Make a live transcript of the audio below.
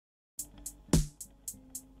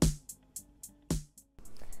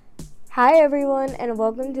Hi everyone, and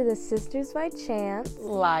welcome to the Sisters by Chance,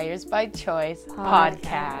 Liars by Choice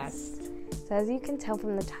podcast. So as you can tell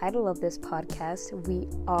from the title of this podcast, we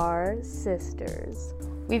are sisters.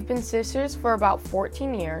 We've been sisters for about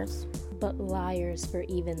 14 years. But liars for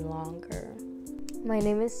even longer. My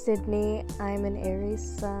name is Sydney. I'm an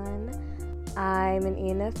Aries sun. I'm an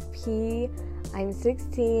ENFP. I'm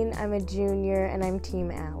 16. I'm a junior, and I'm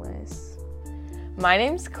Team Alice. My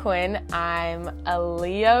name's Quinn. I'm a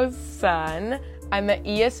Leo sun. I'm an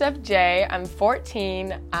ESFJ. I'm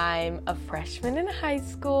 14. I'm a freshman in high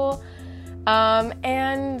school.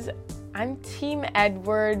 And I'm Team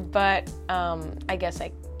Edward, but I guess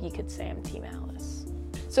you could say I'm Team Alice.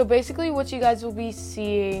 So basically what you guys will be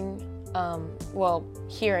seeing,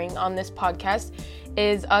 hearing on this podcast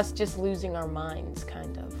is us just losing our minds,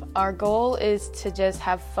 kind of. Our goal is to just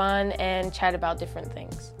have fun and chat about different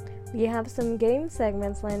things. We have some game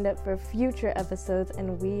segments lined up for future episodes,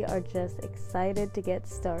 and we are just excited to get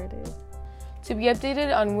started. To be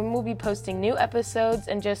updated on when we'll be posting new episodes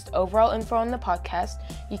and just overall info on the podcast,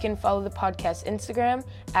 you can follow the podcast Instagram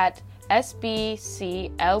at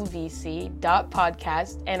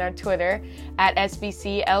sbclbc.podcast and our Twitter at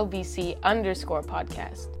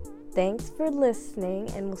sbclbc_podcast. Thanks for listening,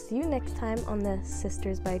 and we'll see you next time on the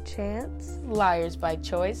Sisters by Chance, Liars by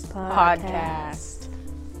Choice podcast.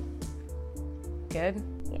 Good?